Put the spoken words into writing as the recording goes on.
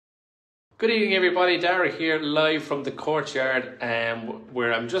Good evening everybody, Darragh here live from the Courtyard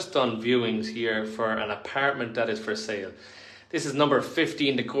where I'm just done viewings here for an apartment that is for sale. This is number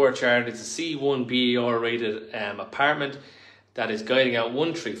 15, the Courtyard. It's a C1 BER rated apartment that is guiding out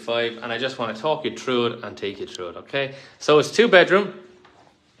 135, and I just want to talk you through it and take you through it, okay? So it's two bedroom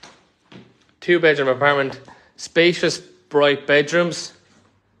apartment, spacious, bright bedrooms.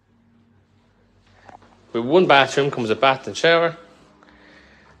 With one bathroom, comes a bath and shower.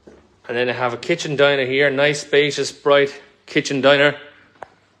 And then I have a kitchen diner here, nice, spacious, bright kitchen diner.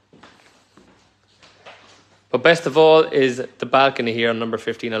 But best of all is the balcony here on number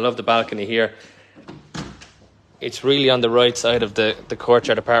 15. I love the balcony here. It's really on the right side of the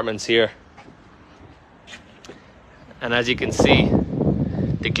Courtyard apartments here. And as you can see,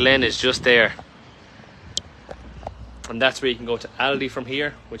 the Glen is just there. And that's where you can go to Aldi from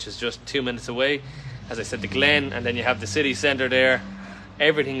here, which is just 2 minutes away. As I said, the Glen, and then you have the city centre there.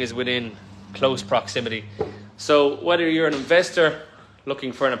 Everything is within close proximity. So whether you're an investor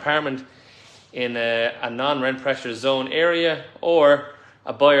looking for an apartment in a non-rent pressure zone area, or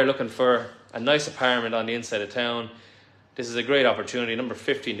a buyer looking for a nice apartment on the inside of town, this is a great opportunity. Number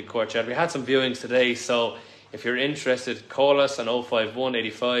 15, the Courtyard. We had some viewings today, so if you're interested, call us on 051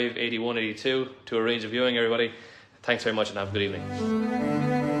 85 81 82 to arrange a viewing, everybody. Thanks very much and have a good evening.